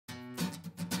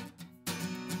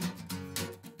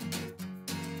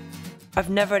I've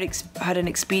never had an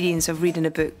experience of reading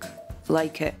a book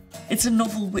like it. It's a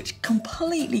novel which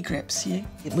completely grips you.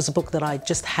 It was a book that I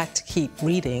just had to keep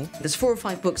reading. There's 4 or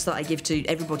 5 books that I give to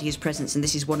everybody as presents, and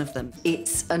this is one of them.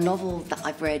 It's a novel that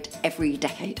I've read every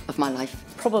decade of my life.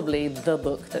 Probably the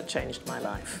book that changed my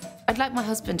life. I'd like my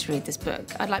husband to read this book.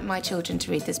 I'd like my children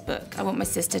to read this book. I want my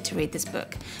sister to read this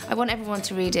book. I want everyone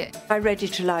to read it. I read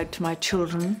it aloud to my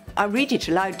children. I read it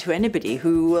aloud to anybody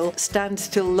who will stand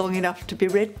still long enough to be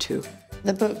read to.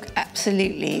 The book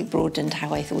absolutely broadened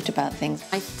how I thought about things.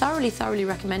 I thoroughly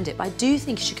recommend it, but I do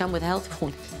think you should come with a health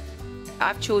warning.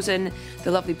 I've chosen The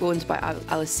Lovely Bones by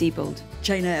Alice Sebold.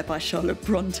 Jane Eyre by Charlotte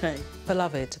Bronte.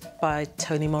 Beloved by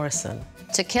Toni Morrison.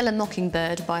 To Kill a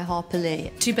Mockingbird by Harper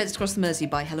Lee. Two Beds Across the Mersey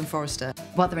by Helen Forrester.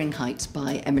 Wuthering Heights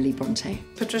by Emily Bronte.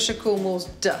 Patricia Cornwell's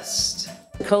Dust.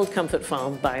 Cold Comfort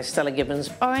Farm by Stella Gibbons.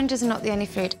 Oranges are not the only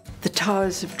fruit. The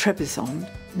Towers of Trebizond.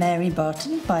 Mary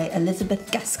Barton by Elizabeth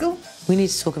Gaskell. We need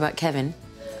to talk about Kevin.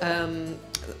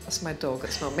 That's my dog,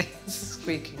 that's not me. It's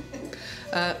squeaking.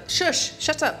 Shush,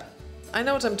 shut up. I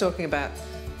know what I'm talking about.